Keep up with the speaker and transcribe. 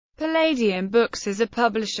Palladium Books is a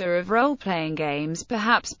publisher of role-playing games,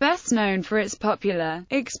 perhaps best known for its popular,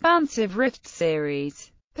 expansive Rift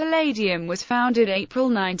series. Palladium was founded April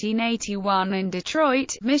 1981 in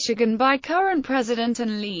Detroit, Michigan by current president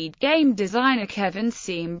and lead game designer Kevin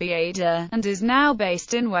Siembieda, and is now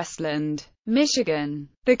based in Westland, Michigan.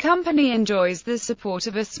 The company enjoys the support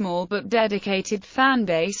of a small but dedicated fan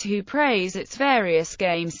base who praise its various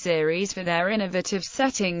game series for their innovative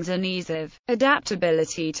settings and ease of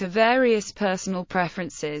adaptability to various personal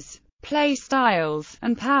preferences, play styles,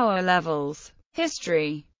 and power levels.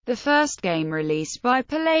 History. The first game released by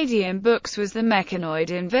Palladium Books was The Mechanoid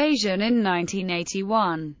Invasion in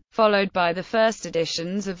 1981, followed by the first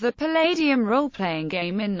editions of the Palladium role-playing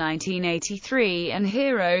game in 1983 and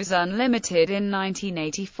Heroes Unlimited in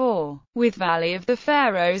 1984, with Valley of the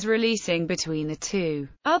Pharaohs releasing between the two.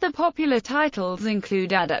 Other popular titles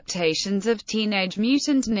include adaptations of Teenage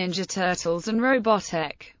Mutant Ninja Turtles and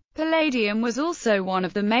Robotech. Palladium was also one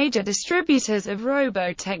of the major distributors of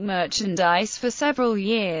Robotech merchandise for several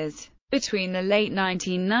years. Between the late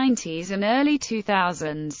 1990s and early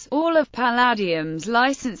 2000s, all of Palladium's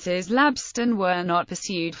licenses lapsed and were not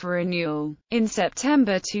pursued for renewal. In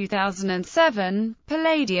September 2007,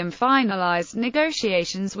 Palladium finalized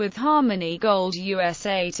negotiations with Harmony Gold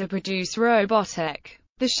USA to produce Robotech,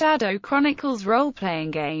 the Shadow Chronicles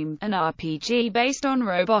role-playing game, an RPG based on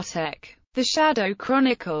Robotech. The Shadow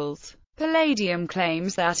Chronicles. Palladium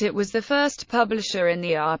claims that it was the first publisher in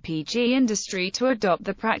the RPG industry to adopt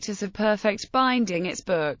the practice of perfect binding its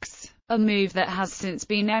books, a move that has since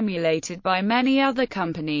been emulated by many other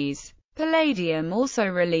companies. Palladium also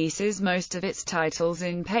releases most of its titles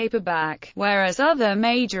in paperback, whereas other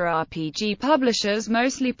major RPG publishers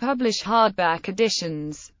mostly publish hardback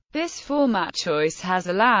editions. This format choice has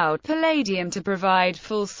allowed Palladium to provide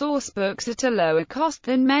full source books at a lower cost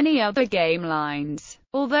than many other game lines.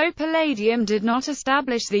 Although Palladium did not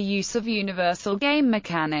establish the use of universal game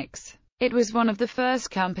mechanics, it was one of the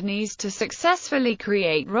first companies to successfully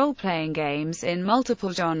create role-playing games in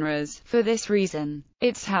multiple genres. For this reason,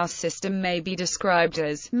 its house system may be described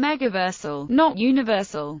as megaversal, not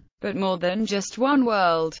universal, but more than just one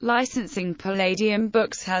world. Licensing. Palladium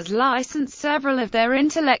Books has licensed several of their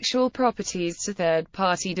intellectual properties to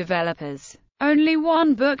third-party developers. Only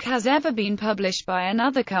one book has ever been published by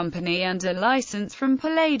another company under license from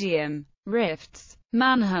Palladium. Rifts.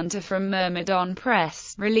 Manhunter from Myrmidon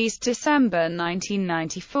Press, released December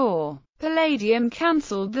 1994. Palladium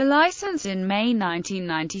cancelled the license in May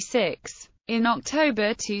 1996. In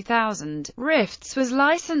October 2000, Rifts was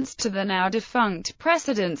licensed to the now-defunct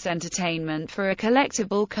Precedence Entertainment for a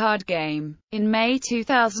collectible card game. In May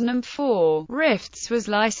 2004, Rifts was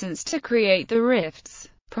licensed to create the Rifts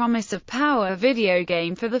Promise of Power video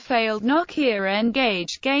game for the failed Nokia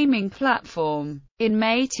N-Gage gaming platform. In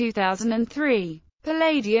May 2003,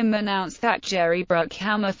 Palladium announced that Jerry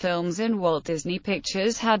Bruckheimer Films and Walt Disney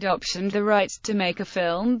Pictures had optioned the rights to make a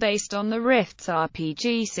film based on the Rifts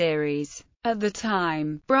RPG series. At the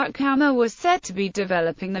time, Bruckheimer was said to be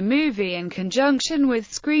developing the movie in conjunction with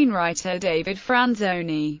screenwriter David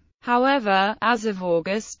Franzoni. However, as of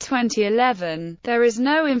August 2011, there is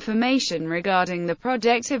no information regarding the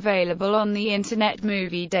project available on the Internet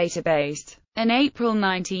Movie Database. An April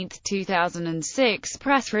 19, 2006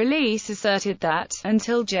 press release asserted that,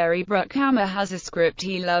 until Jerry Bruckheimer has a script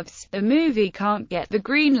he loves, the movie can't get the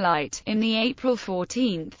green light. In the April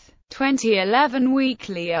 14, 2011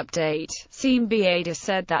 weekly update, Siembieda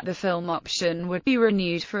said that the film option would be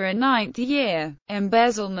renewed for a 9th year.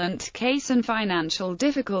 Embezzlement case and financial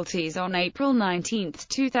difficulties. On April 19,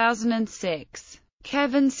 2006.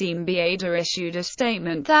 Kevin Siembieda issued a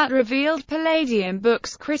statement that revealed Palladium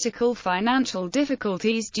Books' critical financial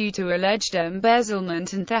difficulties due to alleged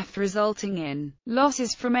embezzlement and theft, resulting in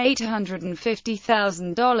losses from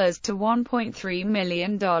 $850,000 to $1.3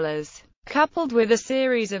 million. Coupled with a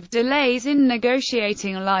series of delays in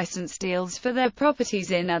negotiating license deals for their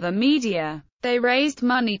properties in other media, they raised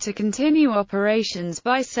money to continue operations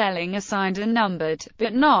by selling a signed and numbered,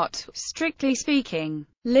 but not, strictly speaking,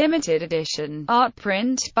 limited edition art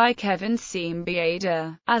print by Kevin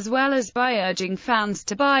Siembieda, as well as by urging fans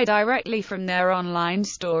to buy directly from their online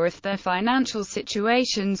store if their financial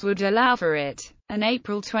situations would allow for it. An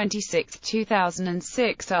April 26,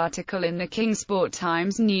 2006 article in the Kingsport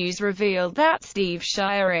Times News revealed that Steve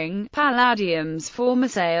Shiring, Palladium's former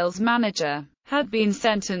sales manager, had been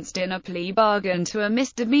sentenced in a plea bargain to a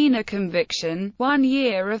misdemeanor conviction, 1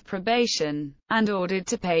 year of probation, and ordered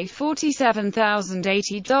to pay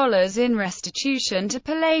 $47,080 in restitution to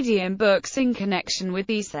Palladium Books in connection with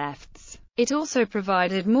these thefts. It also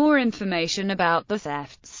provided more information about the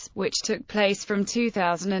thefts, which took place from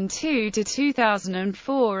 2002 to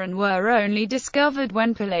 2004 and were only discovered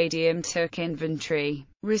when Palladium took inventory.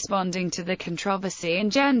 Responding to the controversy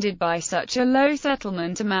engendered by such a low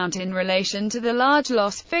settlement amount in relation to the large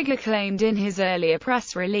loss figure claimed in his earlier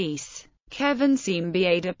press release, Kevin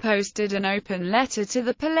Siembieda posted an open letter to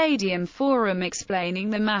the Palladium forum explaining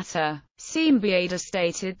the matter. Siembieda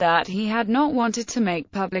stated that he had not wanted to make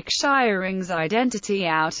public Shiring's identity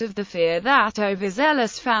out of the fear that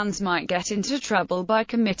overzealous fans might get into trouble by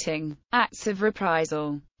committing acts of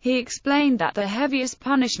reprisal. He explained that the heaviest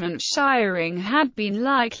punishment Shiring had been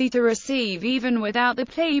likely to receive even without the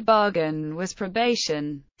plea bargain was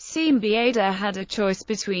probation. Siembieda had a choice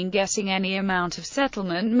between getting any amount of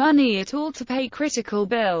settlement money at all to pay critical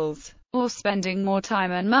bills, or spending more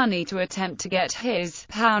time and money to attempt to get his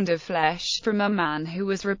pound of flesh from a man who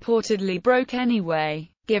was reportedly broke anyway.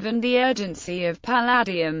 Given the urgency of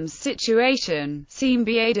Palladium's situation,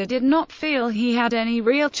 Siembieda did not feel he had any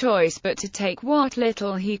real choice but to take what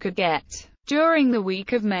little he could get. During the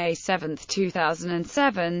week of May 7,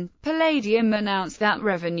 2007, Palladium announced that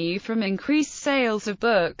revenue from increased sales of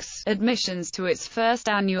books, admissions to its first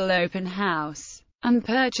annual open house, and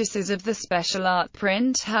purchases of the special art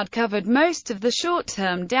print had covered most of the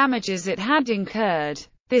short-term damages it had incurred.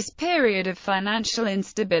 This period of financial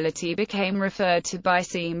instability became referred to by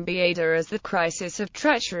Siembieda as the crisis of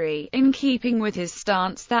treachery, in keeping with his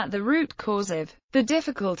stance that the root cause of the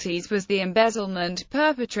difficulties was the embezzlement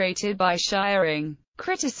perpetrated by Shiring.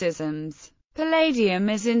 Criticisms. Palladium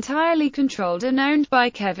is entirely controlled and owned by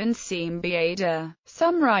Kevin Siembieda.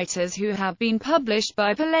 Some writers who have been published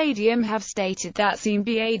by Palladium have stated that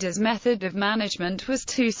Siembieda's method of management was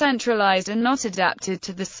too centralized and not adapted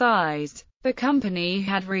to the size the company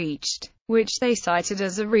had reached, which they cited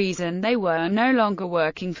as a reason they were no longer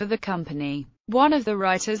working for the company. One of the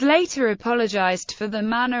writers later apologized for the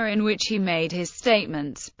manner in which he made his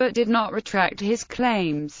statements, but did not retract his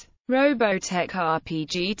claims. Robotech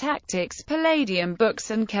RPG Tactics, Palladium Books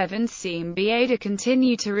and Kevin Siembieda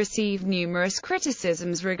continue to receive numerous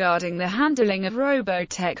criticisms regarding the handling of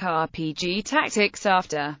Robotech RPG Tactics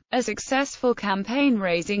after a successful campaign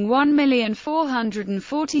raising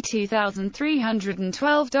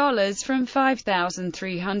 $1,442,312 from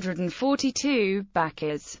 5,342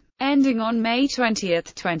 backers, ending on May 20,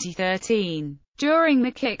 2013. During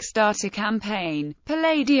the Kickstarter campaign,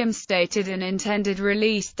 Palladium stated an intended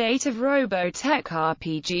release date of Robotech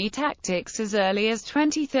RPG Tactics as early as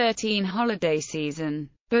 2013 holiday season,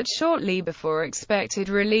 but shortly before expected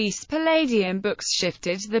release, Palladium Books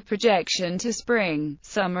shifted the projection to spring,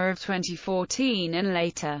 summer of 2014 and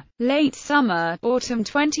later, late summer, autumn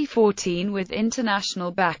 2014 with international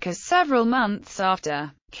backers several months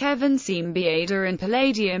after. Kevin Siembieda and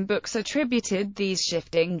Palladium Books attributed these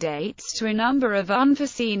shifting dates to a number of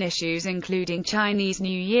unforeseen issues including Chinese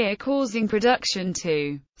New Year causing production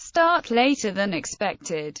to start later than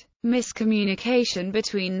expected, miscommunication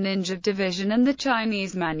between Ninja Division and the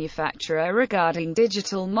Chinese manufacturer regarding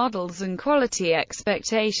digital models and quality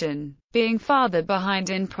expectation, being farther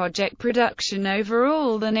behind in project production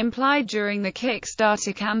overall than implied during the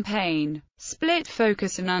Kickstarter campaign, split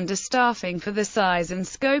focus and understaffing for the size and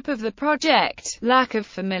scope of the project, lack of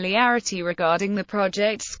familiarity regarding the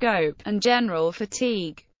project scope, and general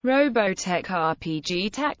fatigue. Robotech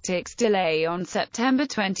RPG Tactics delay on September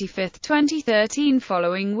 25, 2013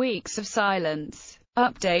 following weeks of silence.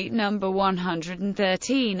 Update number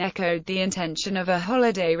 113 echoed the intention of a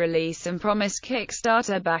holiday release and promised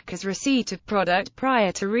Kickstarter backers receipt of product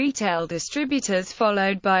prior to retail distributors,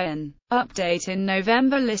 followed by an update in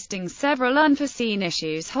November listing several unforeseen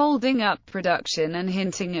issues holding up production and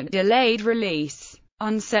hinting at delayed release.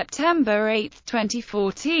 On September 8,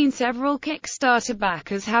 2014, several Kickstarter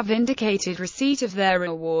backers have indicated receipt of their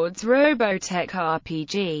rewards Robotech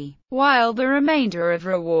RPG, while the remainder of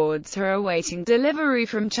rewards are awaiting delivery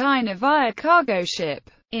from China via cargo ship.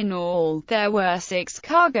 In all, there were 6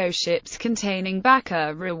 cargo ships containing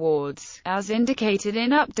backer rewards, as indicated in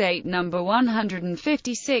update number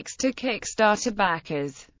 156 to Kickstarter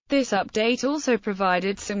backers. This update also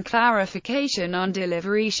provided some clarification on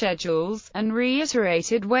delivery schedules, and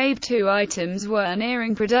reiterated Wave 2 items were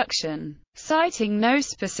nearing production. Citing no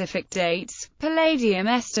specific dates, Palladium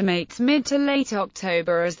estimates mid to late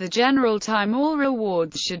October as the general time all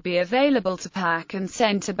rewards should be available to pack and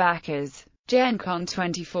send to backers. Gen Con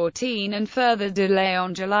 2014 and further delay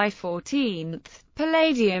on July 14.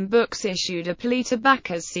 Palladium Books issued a plea to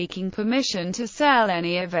backers seeking permission to sell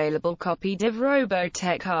any available copies of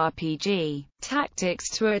Robotech RPG Tactics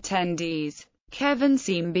to attendees. Kevin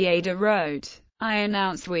Siembieda wrote, I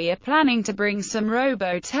announced we are planning to bring some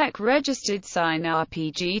Robotech registered sign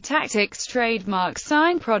RPG Tactics trademark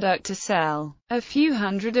sign product to sell. A few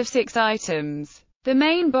hundred of 6 items. The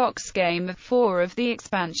main box game of 4 of the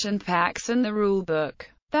expansion packs and the rulebook.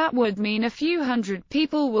 That would mean a few hundred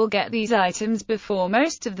people will get these items before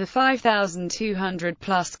most of the 5,200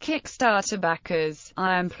 plus Kickstarter backers.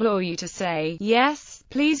 I implore you to say, yes,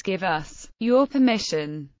 please give us your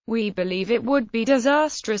permission. We believe it would be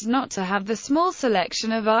disastrous not to have the small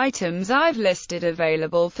selection of items I've listed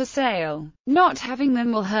available for sale. Not having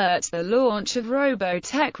them will hurt the launch of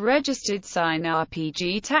Robotech registered sign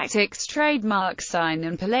RPG Tactics trademark sign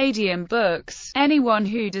and Palladium Books. Anyone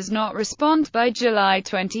who does not respond by July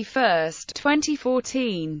 21,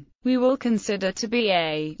 2014, we will consider to be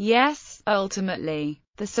a yes. Ultimately,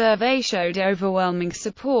 the survey showed overwhelming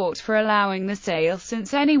support for allowing the sale,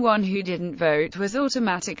 since anyone who didn't vote was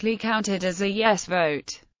automatically counted as a yes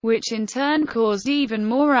vote, which in turn caused even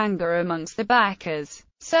more anger amongst the backers.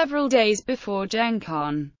 Several days before Gen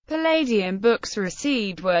Con, Palladium Books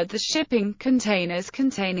received word the shipping containers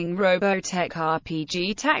containing Robotech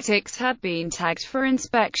RPG Tactics had been tagged for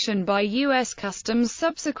inspection by U.S. Customs,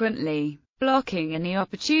 subsequently blocking any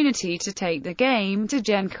opportunity to take the game to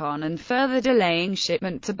Gen Con and further delaying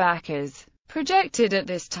shipment to backers. Projected at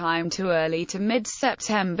this time to early to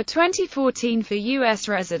mid-September 2014 for U.S.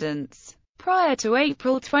 residents. Prior to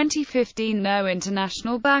April 2015, no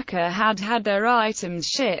international backer had had their items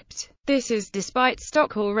shipped. This is despite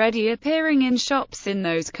stock already appearing in shops in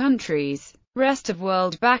those countries. Rest of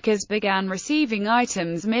world backers began receiving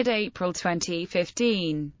items mid-April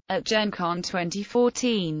 2015. At Gen Con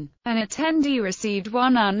 2014, an attendee received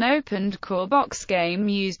one unopened core box game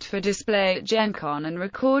used for display at Gen Con and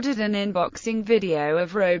recorded an unboxing video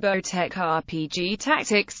of Robotech RPG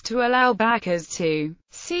Tactics to allow backers to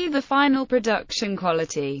see the final production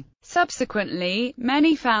quality. Subsequently,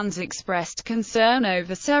 many fans expressed concern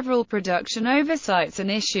over several production oversights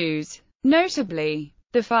and issues. Notably,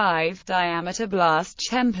 the 5-diameter blast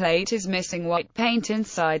template is missing white paint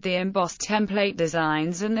inside the embossed template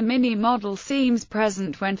designs, and the mini-model seams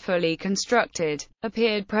present when fully constructed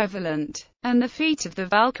appeared prevalent, and the feet of the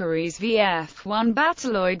Valkyries VF-1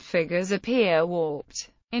 Battloid figures appear warped.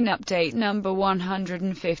 In update number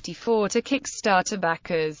 154 to Kickstarter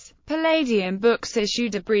backers, Palladium Books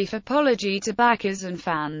issued a brief apology to backers and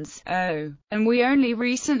fans. And we only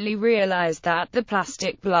recently realized that the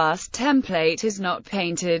plastic blast template is not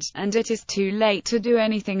painted, and it is too late to do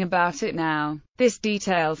anything about it now. This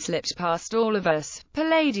detail slipped past all of us.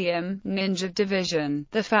 Palladium, Ninja Division,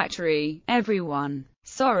 the factory, everyone.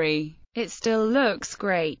 Sorry. It still looks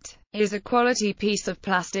great. Is a quality piece of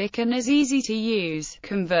plastic and is easy to use.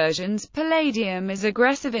 Conversions. Palladium is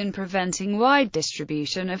aggressive in preventing wide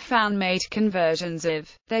distribution of fan-made conversions of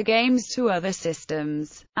their games to other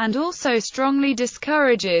systems, and also strongly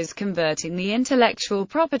discourages converting the intellectual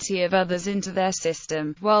property of others into their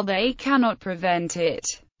system, while they cannot prevent it.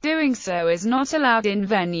 Doing so is not allowed in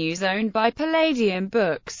venues owned by Palladium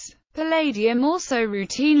Books. Palladium also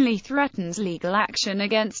routinely threatens legal action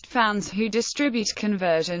against fans who distribute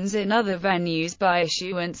conversions in other venues by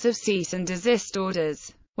issuance of cease and desist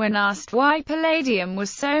orders. When asked why Palladium was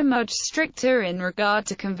so much stricter in regard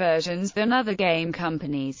to conversions than other game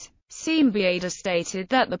companies, Siembieda stated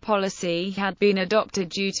that the policy had been adopted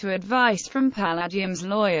due to advice from Palladium's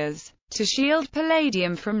lawyers to shield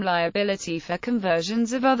Palladium from liability for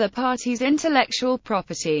conversions of other parties' intellectual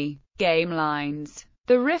property. Game lines.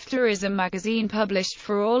 The Rifter is a magazine published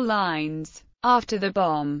for all lines. After the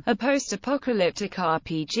Bomb, a post-apocalyptic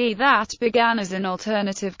RPG that began as an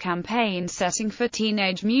alternative campaign setting for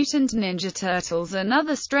Teenage Mutant Ninja Turtles and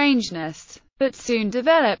other strangeness, but soon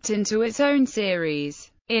developed into its own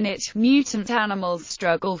series. In it, mutant animals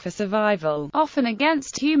struggle for survival, often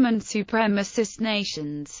against human supremacist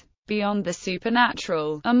nations. Beyond the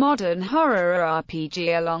Supernatural, a modern horror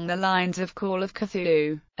RPG along the lines of Call of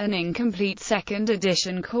Cthulhu. An incomplete second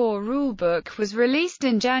edition core rulebook was released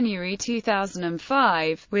in January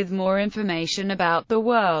 2005, with more information about the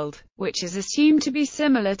world, which is assumed to be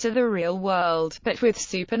similar to the real world, but with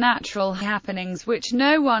supernatural happenings which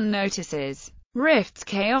no one notices. Rifts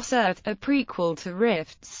Chaos Earth, a prequel to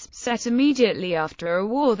Rifts, set immediately after a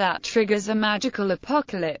war that triggers a magical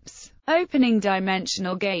apocalypse, opening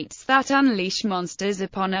dimensional gates that unleash monsters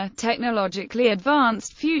upon a technologically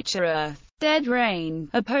advanced future Earth. Dead Rain,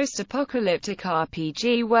 a post-apocalyptic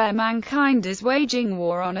RPG where mankind is waging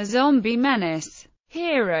war on a zombie menace.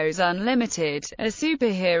 Heroes Unlimited, a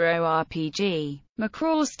superhero RPG.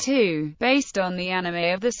 Macross 2, based on the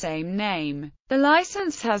anime of the same name. The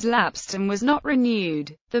license has lapsed and was not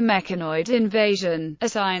renewed. The Mechanoid Invasion, a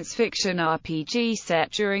science fiction RPG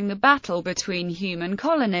set during the battle between human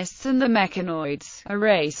colonists and the Mechanoids, a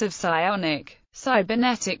race of psionic,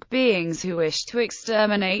 cybernetic beings who wish to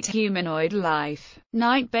exterminate humanoid life.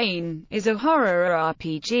 Nightbane is a horror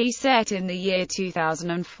RPG set in the year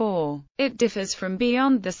 2004. It differs from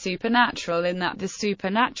Beyond the Supernatural in that the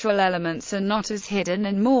supernatural elements are not as hidden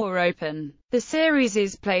and more open. The series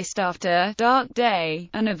is placed after Dark Day,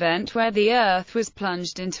 an event where the Earth was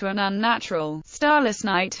plunged into an unnatural, starless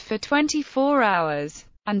night for 24 hours.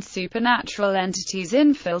 And supernatural entities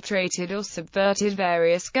infiltrated or subverted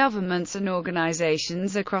various governments and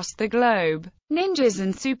organizations across the globe. Ninjas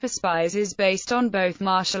and Super Spies is based on both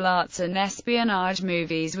martial arts and espionage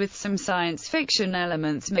movies with some science fiction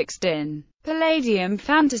elements mixed in. Palladium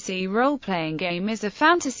Fantasy Role-Playing Game is a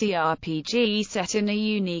fantasy RPG set in a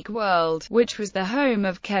unique world, which was the home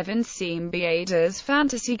of Kevin Siembieda's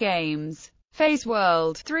fantasy games. Phase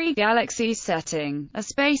World 3 Galaxy setting, a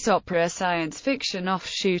space opera science fiction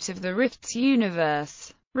offshoot of the Rifts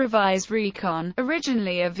universe. Revised Recon,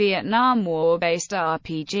 originally a Vietnam War-based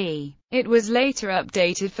RPG. It was later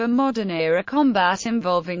updated for modern-era combat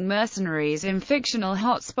involving mercenaries in fictional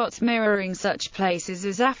hotspots mirroring such places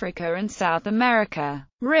as Africa and South America.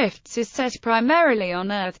 Rifts is set primarily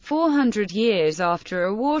on Earth 400 years after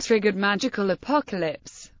a war-triggered magical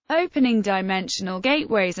apocalypse, opening dimensional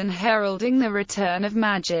gateways and heralding the return of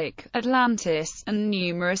magic, Atlantis, and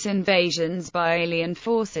numerous invasions by alien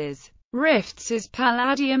forces. Rifts is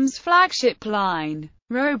Palladium's flagship line,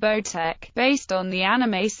 Robotech, based on the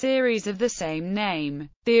anime series of the same name.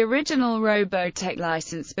 The original Robotech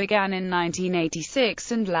license began in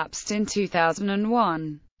 1986 and lapsed in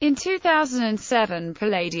 2001. In 2007,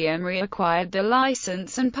 Palladium reacquired the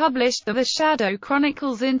license and published The Shadow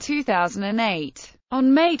Chronicles in 2008.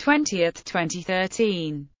 On May 20,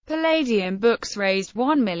 2013, Palladium Books raised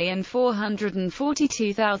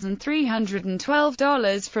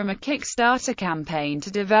 $1,442,312 from a Kickstarter campaign to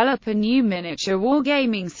develop a new miniature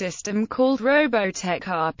wargaming system called Robotech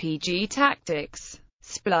RPG Tactics.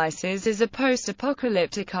 Splices is a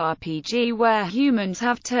post-apocalyptic RPG where humans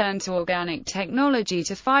have turned to organic technology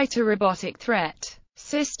to fight a robotic threat.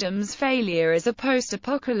 Systems Failure is a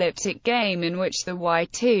post-apocalyptic game in which the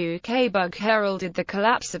Y2K bug heralded the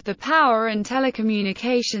collapse of the power and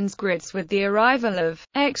telecommunications grids with the arrival of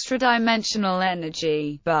extra-dimensional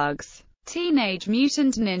energy bugs. Teenage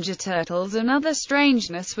Mutant Ninja Turtles and Other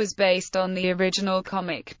Strangeness was based on the original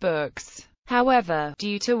comic books. However,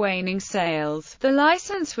 due to waning sales, the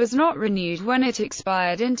license was not renewed when it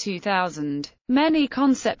expired in 2000. Many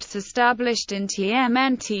concepts established in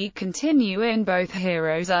TMNT continue in both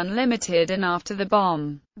Heroes Unlimited and After the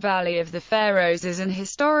Bomb. Valley of the Pharaohs is an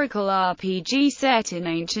historical RPG set in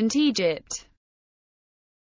ancient Egypt.